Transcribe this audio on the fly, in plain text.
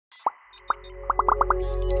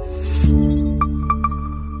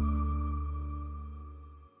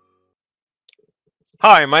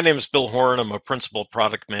Hi, my name is Bill Horn. I'm a principal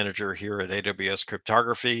product manager here at AWS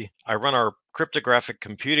Cryptography. I run our cryptographic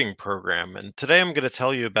computing program, and today I'm going to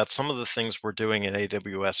tell you about some of the things we're doing in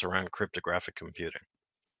AWS around cryptographic computing.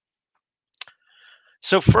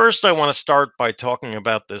 So first, I want to start by talking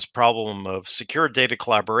about this problem of secure data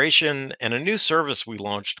collaboration and a new service we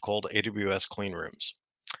launched called AWS Clean Rooms.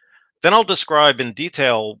 Then I'll describe in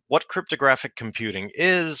detail what cryptographic computing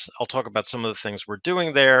is. I'll talk about some of the things we're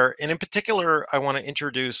doing there. And in particular, I want to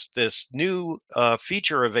introduce this new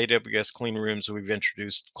feature of AWS Clean Rooms we've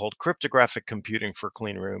introduced called cryptographic computing for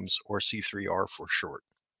clean rooms, or C3R for short.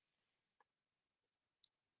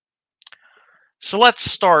 So let's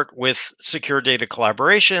start with secure data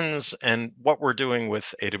collaborations and what we're doing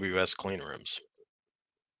with AWS Clean Rooms.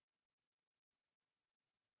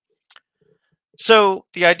 So,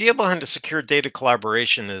 the idea behind a secure data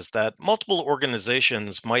collaboration is that multiple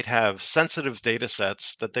organizations might have sensitive data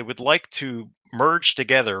sets that they would like to merge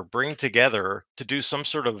together, bring together to do some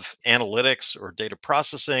sort of analytics or data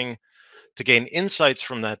processing to gain insights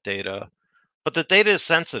from that data. But the data is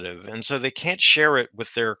sensitive, and so they can't share it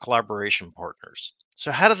with their collaboration partners.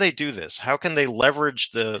 So, how do they do this? How can they leverage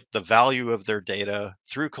the value of their data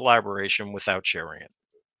through collaboration without sharing it?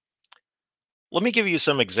 Let me give you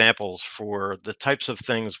some examples for the types of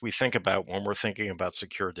things we think about when we're thinking about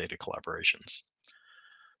secure data collaborations.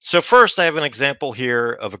 So, first, I have an example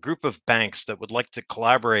here of a group of banks that would like to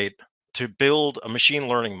collaborate to build a machine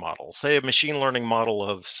learning model, say a machine learning model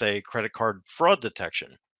of, say, credit card fraud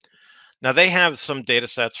detection. Now, they have some data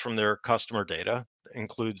sets from their customer data,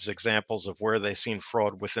 includes examples of where they've seen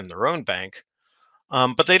fraud within their own bank.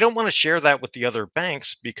 But they don't want to share that with the other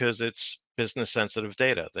banks because it's business sensitive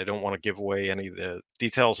data. They don't want to give away any of the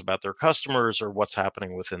details about their customers or what's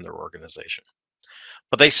happening within their organization.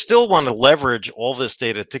 But they still want to leverage all this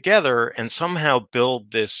data together and somehow build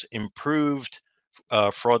this improved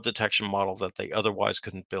fraud detection model that they otherwise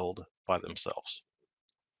couldn't build by themselves.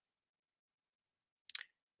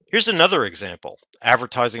 Here's another example: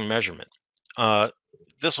 advertising measurement.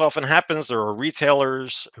 This often happens. There are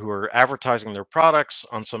retailers who are advertising their products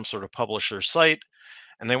on some sort of publisher site,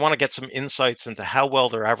 and they want to get some insights into how well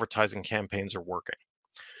their advertising campaigns are working.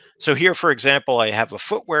 So, here, for example, I have a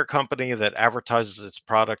footwear company that advertises its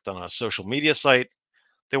product on a social media site.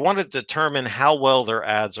 They want to determine how well their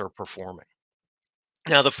ads are performing.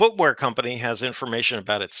 Now, the footwear company has information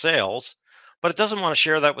about its sales, but it doesn't want to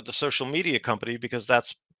share that with the social media company because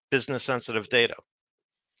that's business sensitive data.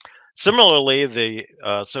 Similarly, the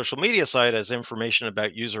social media site has information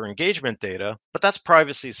about user engagement data, but that's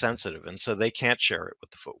privacy sensitive, and so they can't share it with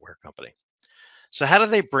the footwear company. So, how do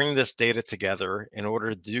they bring this data together in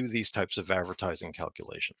order to do these types of advertising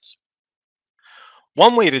calculations?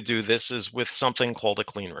 One way to do this is with something called a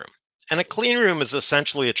clean room. And a clean room is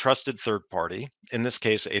essentially a trusted third party, in this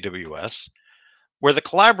case, AWS, where the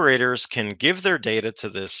collaborators can give their data to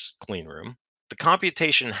this clean room. The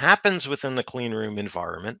computation happens within the clean room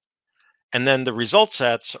environment, and then the result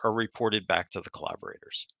sets are reported back to the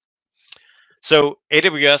collaborators. So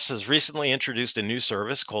AWS has recently introduced a new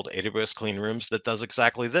service called AWS Clean Rooms that does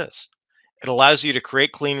exactly this. It allows you to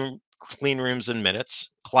create clean rooms in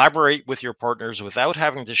minutes, collaborate with your partners without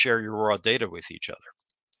having to share your raw data with each other.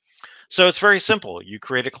 So it's very simple. You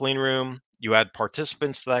create a clean room, you add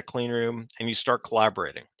participants to that clean room, and you start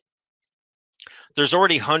collaborating. There's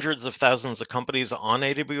already hundreds of thousands of companies on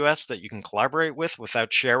AWS that you can collaborate with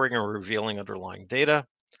without sharing or revealing underlying data.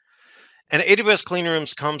 And AWS Clean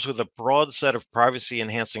Rooms comes with a broad set of privacy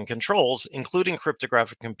enhancing controls, including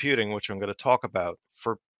cryptographic computing, which I'm going to talk about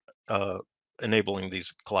for uh, enabling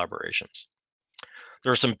these collaborations.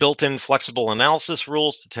 There are some built in flexible analysis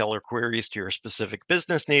rules to tailor queries to your specific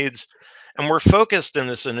business needs. And we're focused in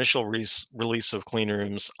this initial release of Clean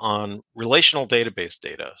Rooms on relational database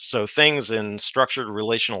data. So things in structured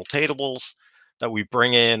relational tables that we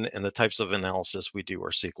bring in and the types of analysis we do are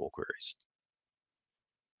SQL queries.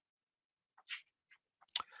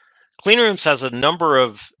 Cleanrooms has a number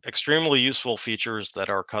of extremely useful features that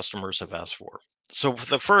our customers have asked for. So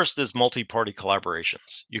the first is multi-party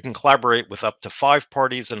collaborations. You can collaborate with up to 5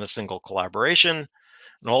 parties in a single collaboration,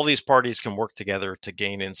 and all these parties can work together to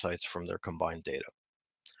gain insights from their combined data.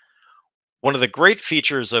 One of the great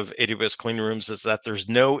features of AWS Cleanrooms is that there's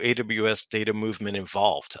no AWS data movement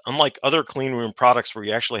involved. Unlike other cleanroom products where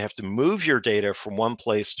you actually have to move your data from one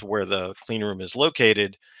place to where the cleanroom is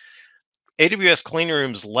located, AWS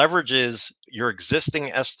Cleanrooms leverages your existing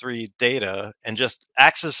S3 data and just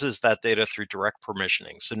accesses that data through direct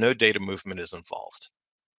permissioning. So no data movement is involved.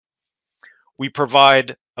 We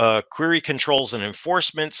provide query controls and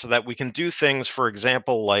enforcement so that we can do things, for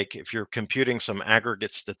example, like if you're computing some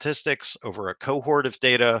aggregate statistics over a cohort of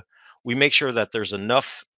data, we make sure that there's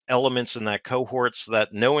enough elements in that cohort so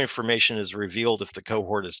that no information is revealed if the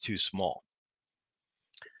cohort is too small.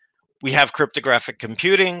 We have cryptographic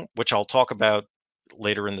computing, which I'll talk about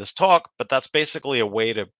later in this talk, but that's basically a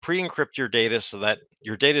way to pre-encrypt your data so that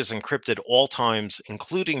your data is encrypted all times,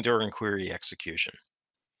 including during query execution.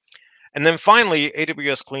 And then finally,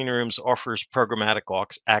 AWS Clean Rooms offers programmatic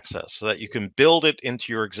access so that you can build it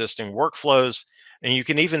into your existing workflows. And you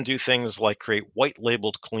can even do things like create white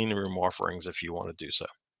labeled clean room offerings if you want to do so.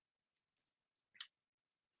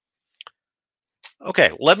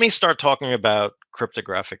 Okay, let me start talking about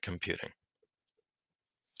cryptographic computing.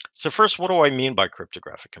 So, first, what do I mean by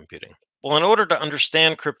cryptographic computing? Well, in order to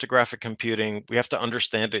understand cryptographic computing, we have to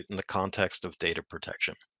understand it in the context of data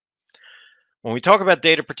protection. When we talk about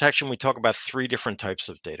data protection, we talk about three different types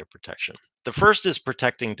of data protection. The first is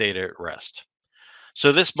protecting data at rest.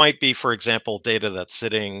 So this might be, for example, data that's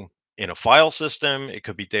sitting in a file system. It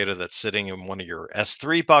could be data that's sitting in one of your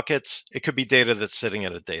S3 buckets. It could be data that's sitting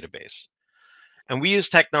in a database. And we use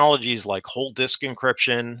technologies like whole disk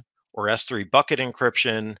encryption or S3 bucket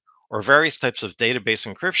encryption or various types of database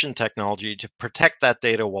encryption technology to protect that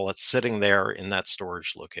data while it's sitting there in that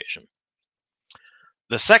storage location.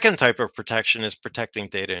 The second type of protection is protecting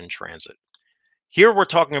data in transit. Here we're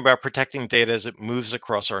talking about protecting data as it moves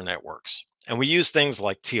across our networks. And we use things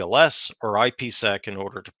like TLS or IPsec in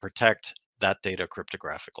order to protect that data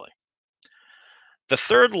cryptographically. The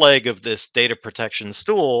third leg of this data protection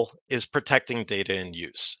stool is protecting data in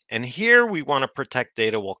use. And here we want to protect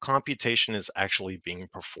data while computation is actually being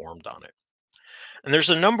performed on it. And there's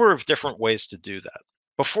a number of different ways to do that.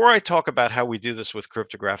 Before I talk about how we do this with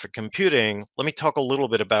cryptographic computing, let me talk a little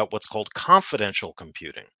bit about what's called confidential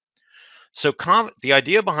computing. So, the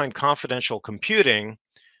idea behind confidential computing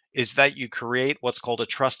is that you create what's called a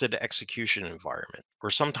trusted execution environment,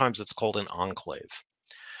 or sometimes it's called an enclave.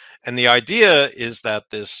 And the idea is that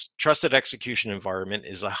this trusted execution environment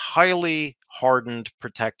is a highly hardened,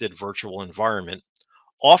 protected virtual environment,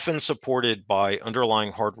 often supported by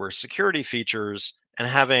underlying hardware security features and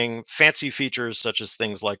having fancy features such as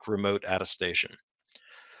things like remote attestation.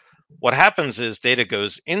 What happens is data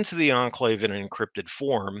goes into the enclave in an encrypted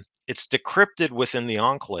form. It's decrypted within the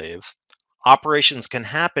enclave. Operations can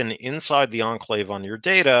happen inside the enclave on your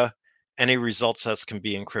data. Any result sets can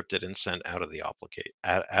be encrypted and sent out of the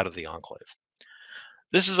out of the enclave.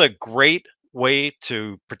 This is a great way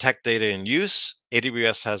to protect data in use.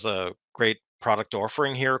 AWS has a great product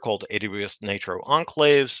offering here called AWS Nitro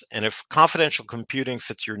Enclaves. And if confidential computing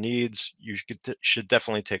fits your needs, you should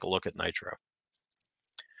definitely take a look at Nitro.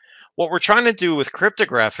 What we're trying to do with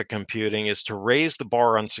cryptographic computing is to raise the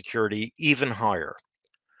bar on security even higher.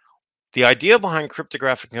 The idea behind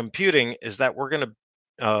cryptographic computing is that we're going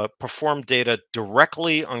to perform data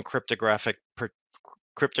directly on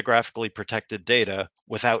cryptographically protected data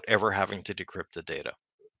without ever having to decrypt the data.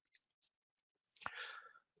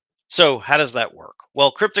 So, how does that work?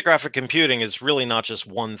 Well, cryptographic computing is really not just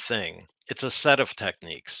one thing, it's a set of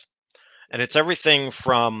techniques. And it's everything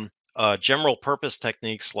from general purpose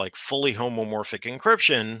techniques like fully homomorphic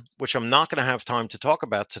encryption, which I'm not going to have time to talk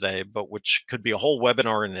about today, but which could be a whole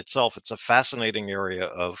webinar in itself. It's a fascinating area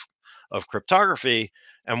of cryptography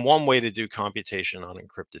and one way to do computation on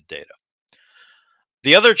encrypted data.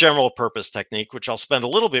 The other general purpose technique, which I'll spend a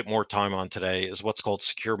little bit more time on today, is what's called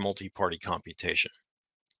secure multi-party computation.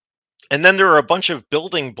 And then there are a bunch of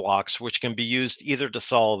building blocks which can be used either to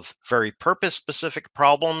solve very purpose specific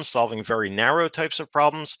problems, solving very narrow types of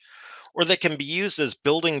problems, or they can be used as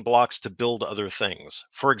building blocks to build other things.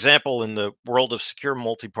 For example, in the world of secure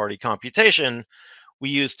multi-party computation, we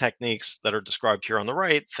use techniques that are described here on the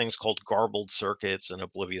right, things called garbled circuits and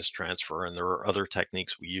oblivious transfer, and there are other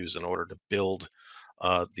techniques we use in order to build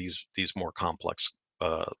these more complex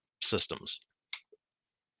systems.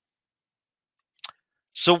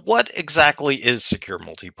 So, what exactly is secure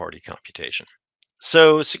multi-party computation?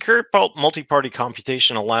 So, secure multi-party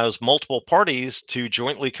computation allows multiple parties to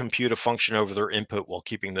jointly compute a function over their input while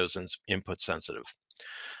keeping those input sensitive.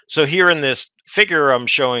 So, here in this figure, I'm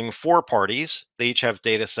showing four parties. They each have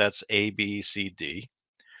data sets A, B, C, D,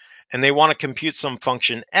 and they want to compute some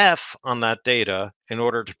function f on that data in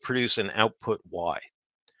order to produce an output y.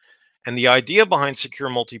 And the idea behind secure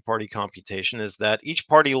multi-party computation is that each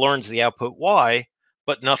party learns the output y,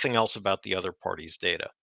 but nothing else about the other party's data.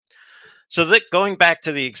 So that going back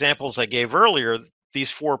to the examples I gave earlier, these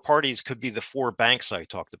four parties could be the four banks I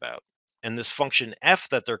talked about. And this function f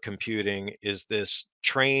that they're computing is this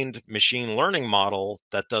trained machine learning model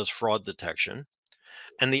that does fraud detection.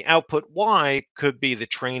 And the output y could be the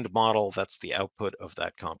trained model that's the output of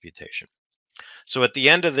that computation. So at the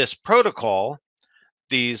end of this protocol,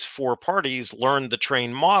 these four parties learn the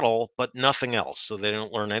trained model, but nothing else. So they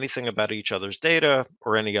don't learn anything about each other's data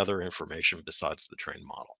or any other information besides the trained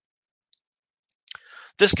model.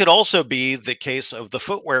 This could also be the case of the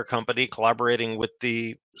footwear company collaborating with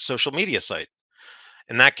the social media site.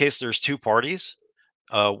 In that case, there's two parties.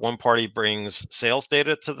 One party brings sales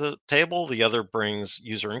data to the table, the other brings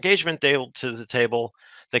user engagement data to the table.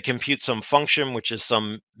 They compute some function, which is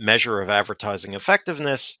some measure of advertising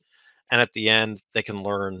effectiveness. And at the end, they can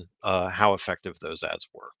learn how effective those ads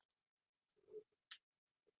were.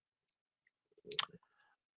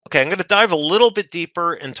 Okay, I'm going to dive a little bit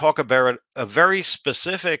deeper and talk about a very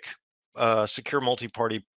specific secure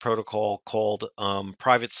multi-party protocol called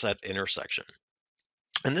private set intersection.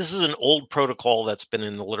 And this is an old protocol that's been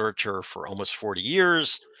in the literature for almost 40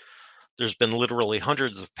 years. There's been literally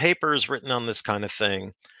hundreds of papers written on this kind of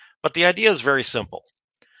thing. But the idea is very simple.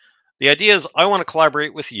 The idea is I want to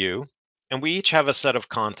collaborate with you, and we each have a set of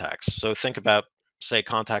contacts. So think about, say,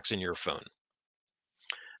 contacts in your phone.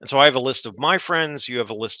 And so I have a list of my friends, you have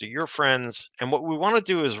a list of your friends. And what we want to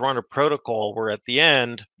do is run a protocol where at the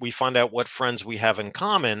end, we find out what friends we have in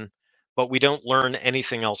common, but we don't learn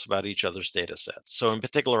anything else about each other's data sets. So in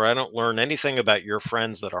particular, I don't learn anything about your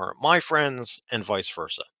friends that aren't my friends and vice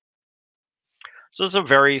versa. So it's a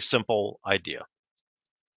very simple idea.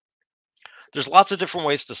 There's lots of different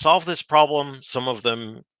ways to solve this problem. Some of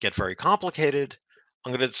them get very complicated.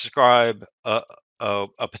 I'm going to describe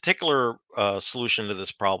a particular solution to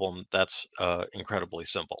this problem that's incredibly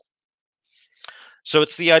simple. So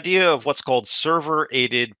it's the idea of what's called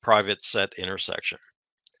server-aided private set intersection.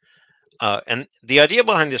 And the idea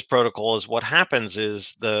behind this protocol is what happens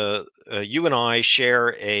is you and I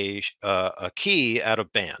share a key out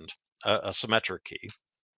of band, a symmetric key.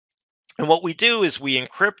 And what we do is we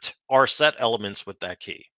encrypt our set elements with that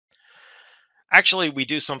key. Actually, we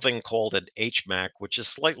do something called an HMAC, which is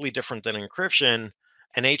slightly different than encryption.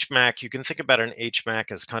 An HMAC, you can think about an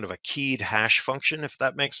HMAC as kind of a keyed hash function, if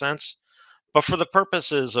that makes sense. But for the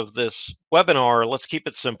purposes of this webinar, let's keep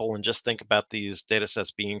it simple and just think about these data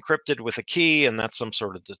sets being encrypted with a key, and that's some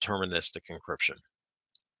sort of deterministic encryption.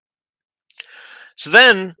 So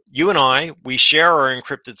then you and I, we share our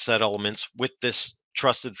encrypted set elements with this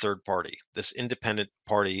trusted third party, this independent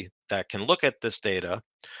party that can look at this data.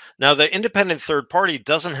 Now, the independent third party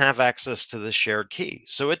doesn't have access to the shared key,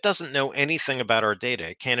 so it doesn't know anything about our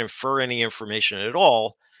data. It can't infer any information at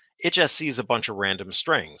all. It just sees a bunch of random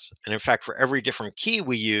strings. And in fact, for every different key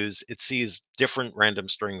we use, it sees different random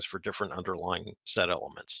strings for different underlying set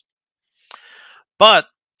elements. But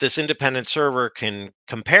this independent server can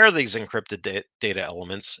compare these encrypted data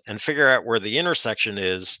elements and figure out where the intersection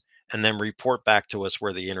is, and then report back to us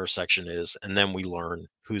where the intersection is, and then we learn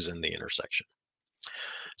who's in the intersection.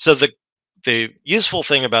 So the useful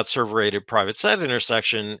thing about server-aided private set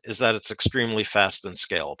intersection is that it's extremely fast and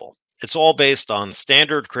scalable. It's all based on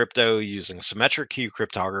standard crypto using symmetric key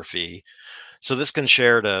cryptography. So this can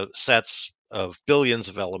share to sets of billions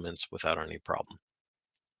of elements without any problem.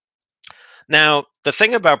 Now, the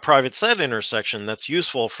thing about private set intersection that's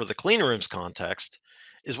useful for the clean rooms context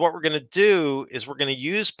is what we're going to do is we're going to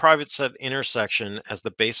use private set intersection as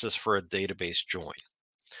the basis for a database join.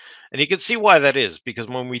 And you can see why that is, because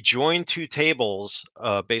when we join two tables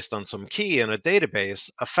based on some key in a database,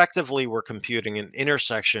 effectively we're computing an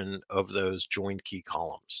intersection of those joined key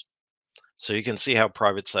columns. So you can see how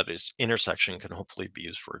private set intersection can hopefully be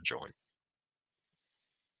used for a join.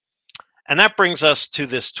 And that brings us to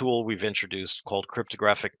this tool we've introduced called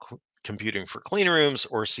cryptographic computing for clean rooms,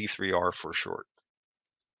 or C3R for short.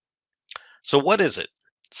 So what is it?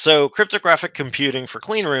 So cryptographic computing for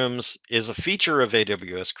clean rooms is a feature of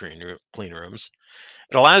AWS Clean Rooms.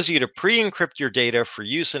 It allows you to pre-encrypt your data for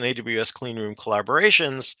use in AWS Clean Room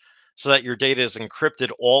collaborations so that your data is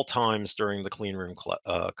encrypted all times during the clean room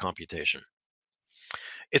computation.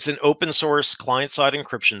 It's an open source client-side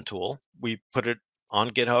encryption tool. We put it on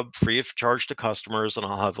GitHub free of charge to customers, and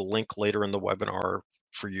I'll have a link later in the webinar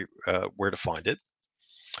for you where to find it.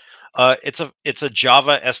 It's a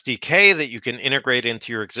Java SDK that you can integrate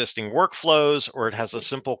into your existing workflows, or it has a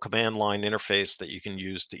simple command line interface that you can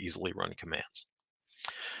use to easily run commands.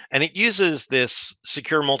 And it uses this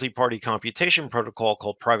secure multi-party computation protocol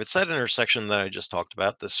called private set intersection that I just talked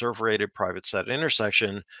about, the server-rated private set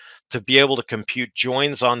intersection, to be able to compute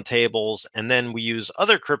joins on tables. And then we use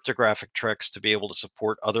other cryptographic tricks to be able to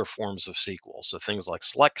support other forms of SQL. So things like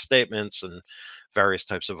select statements and various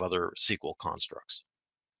types of other SQL constructs.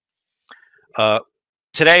 Uh,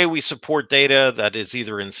 Today, we support data that is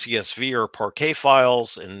either in CSV or Parquet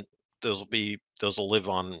files, and those will live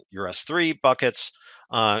on your S3 buckets.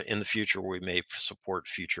 In the future, we may support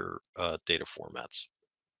future data formats.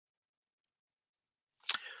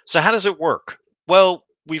 So, how does it work? Well,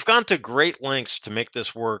 we've gone to great lengths to make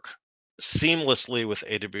this work seamlessly with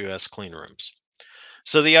AWS Clean Rooms.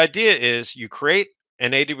 So the idea is you create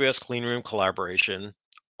an AWS Clean Room collaboration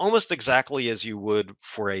almost exactly as you would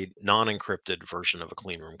for a non-encrypted version of a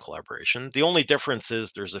Clean Room collaboration. The only difference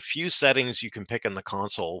is there's a few settings you can pick in the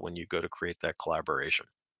console when you go to create that collaboration.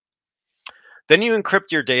 Then you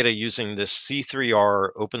encrypt your data using this C3R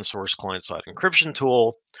open source client-side encryption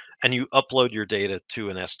tool, and you upload your data to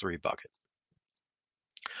an S3 bucket.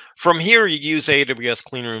 From here, you use AWS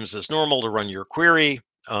Clean Rooms as normal to run your query.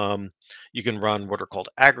 You can run what are called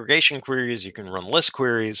aggregation queries. You can run list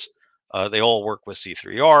queries. They all work with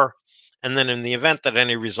C3R. And then in the event that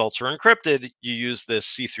any results are encrypted, you use this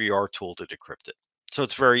C3R tool to decrypt it. So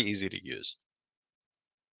it's very easy to use.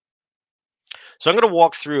 So I'm going to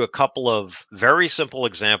walk through a couple of very simple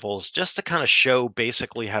examples just to kind of show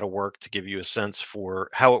basically how to work to give you a sense for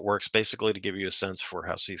how it works, basically to give you a sense for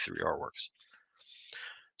how C3R works.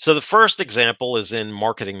 So the first example is in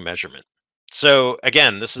marketing measurement. So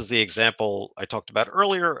again, this is the example I talked about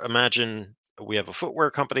earlier. Imagine we have a footwear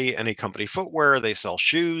company, any company footwear, they sell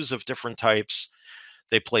shoes of different types.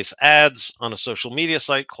 They place ads on a social media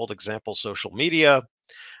site called Example Social Media,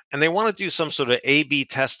 and they want to do some sort of A/B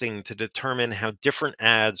testing to determine how different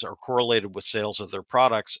ads are correlated with sales of their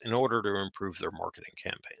products in order to improve their marketing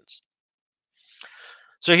campaigns.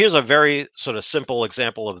 So here's a very sort of simple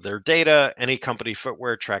example of their data. Any company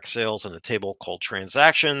footwear tracks sales in a table called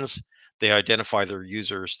transactions. They identify their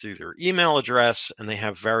users through their email address, and they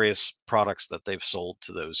have various products that they've sold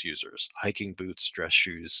to those users: hiking boots, dress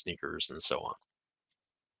shoes, sneakers, and so on.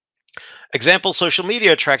 Example social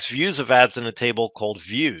media tracks views of ads in a table called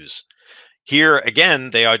views. Here,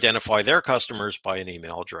 again, they identify their customers by an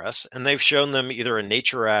email address, and they've shown them either a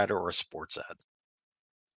nature ad or a sports ad.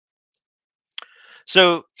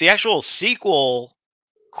 So the actual SQL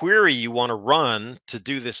query you want to run to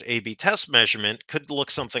do this A B test measurement could look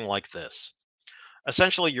something like this.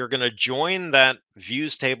 Essentially, you're going to join that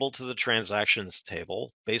views table to the transactions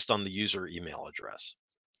table based on the user email address.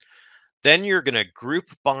 Then you're going to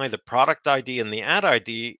group by the product ID and the ad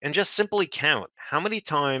ID and just simply count how many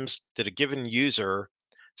times did a given user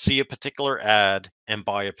see a particular ad and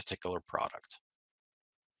buy a particular product.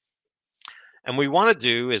 And we want to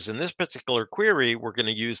do is in this particular query, we're going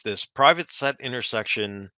to use this private set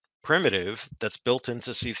intersection primitive that's built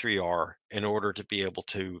into C3R in order to be able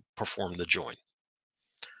to perform the join.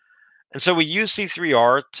 And so we use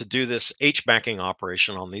C3R to do this H-backing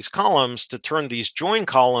operation on these columns to turn these join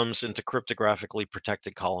columns into cryptographically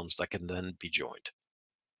protected columns that can then be joined.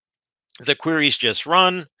 The queries just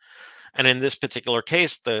run, and in this particular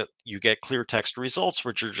case, you get clear text results,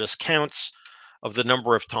 which are just counts of the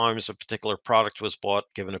number of times a particular product was bought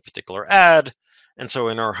given a particular ad. And so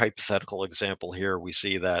in our hypothetical example here, we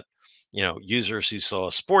see that users who saw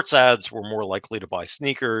sports ads were more likely to buy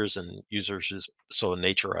sneakers, and users who saw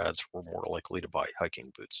nature ads were more likely to buy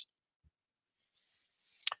hiking boots.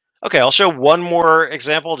 Okay, I'll show one more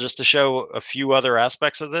example just to show a few other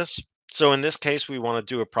aspects of this. So in this case, we want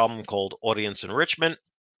to do a problem called audience enrichment.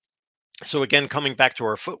 So again, coming back to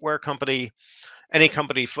our footwear company, any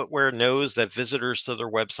company footwear knows that visitors to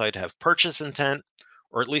their website have purchase intent,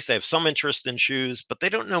 or at least they have some interest in shoes, but they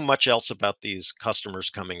don't know much else about these customers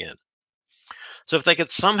coming in. So if they could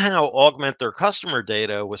somehow augment their customer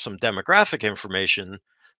data with some demographic information,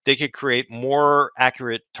 they could create more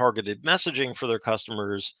accurate targeted messaging for their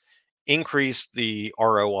customers, increase the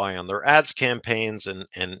ROI on their ads campaigns,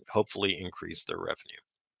 and hopefully increase their revenue.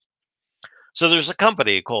 So there's a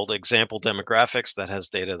company called Example Demographics that has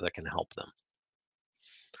data that can help them.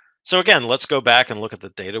 So again, let's go back and look at the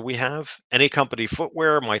data we have. Any company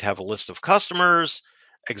footwear might have a list of customers.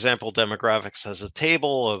 Example Demographics has a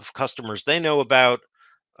table of customers they know about,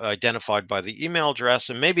 identified by the email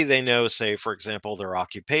address. And maybe they know, say, for example, their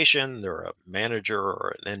occupation, they're a manager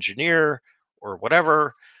or an engineer or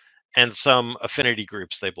whatever, and some affinity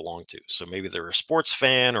groups they belong to. So maybe they're a sports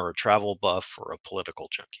fan or a travel buff or a political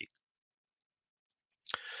junkie.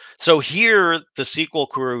 So here, the SQL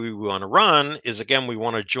query we want to run is, again, we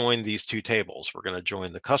want to join these two tables. We're going to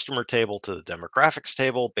join the customer table to the demographics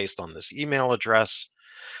table based on this email address.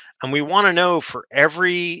 And we want to know for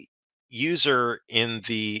every user in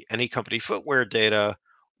the any company footwear data,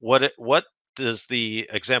 what does the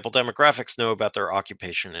example demographics know about their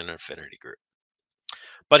occupation and affinity group.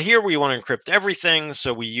 But here we want to encrypt everything,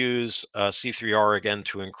 so we use C3R again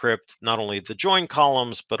to encrypt not only the join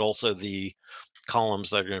columns, but also the columns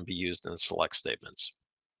that are going to be used in the select statements.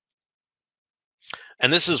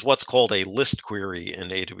 And this is what's called a list query in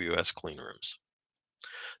AWS Clean Rooms.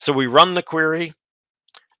 So we run the query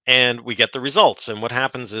and we get the results. And what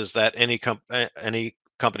happens is that any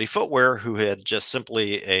company footwear who had just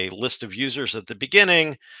simply a list of users at the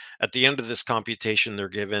beginning, at the end of this computation, they're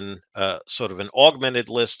given sort of an augmented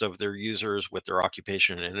list of their users with their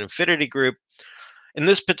occupation and affinity group. In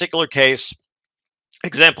this particular case,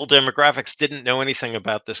 example demographics didn't know anything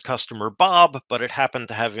about this customer Bob, but it happened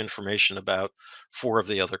to have information about 4 of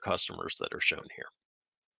the other customers that are shown here.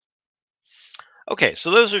 Okay, so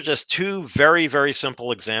those are just two very, very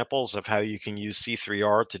simple examples of how you can use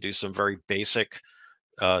C3R to do some very basic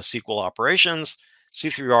SQL operations.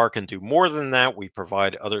 C3R can do more than that. We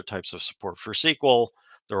provide other types of support for SQL.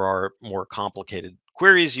 There are more complicated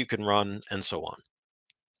queries you can run, and so on.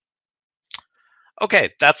 Okay,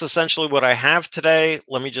 that's essentially what I have today.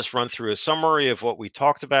 Let me just run through a summary of what we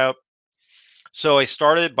talked about. So I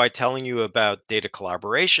started by telling you about data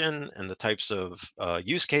collaboration and the types of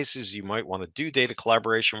use cases you might want to do data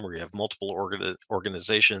collaboration where you have multiple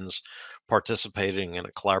organizations participating in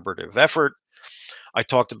a collaborative effort. I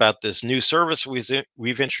talked about this new service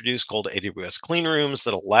we've introduced called AWS Clean Rooms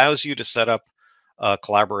that allows you to set up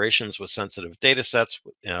collaborations with sensitive data sets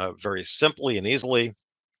very simply and easily.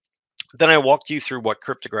 Then I walked you through what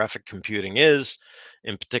cryptographic computing is.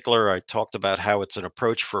 In particular, I talked about how it's an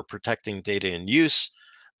approach for protecting data in use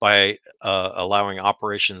by allowing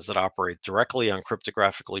operations that operate directly on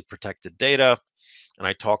cryptographically protected data. And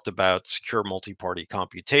I talked about secure multi-party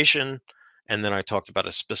computation. And then I talked about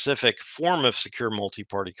a specific form of secure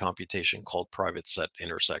multi-party computation called private set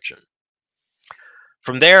intersection.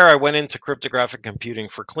 From there, I went into cryptographic computing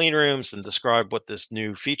for clean rooms and described what this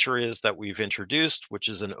new feature is that we've introduced, which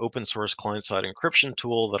is an open source client side encryption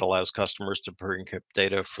tool that allows customers to pre-encrypt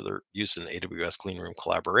data for their use in AWS clean room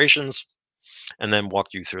collaborations, and then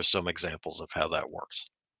walked you through some examples of how that works.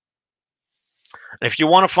 And if you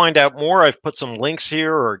want to find out more, I've put some links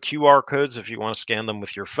here or QR codes if you want to scan them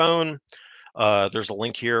with your phone. There's a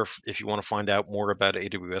link here if you want to find out more about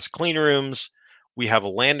AWS Clean Rooms. We have a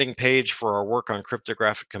landing page for our work on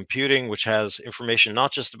cryptographic computing, which has information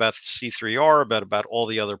not just about C3R, but about all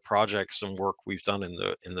the other projects and work we've done in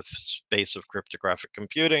the space of cryptographic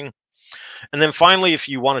computing. And then finally, if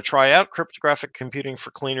you want to try out cryptographic computing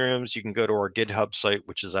for clean rooms, you can go to our GitHub site,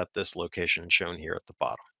 which is at this location shown here at the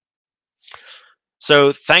bottom.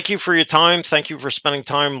 So thank you for your time. Thank you for spending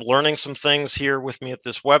time learning some things here with me at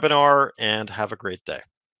this webinar, and have a great day.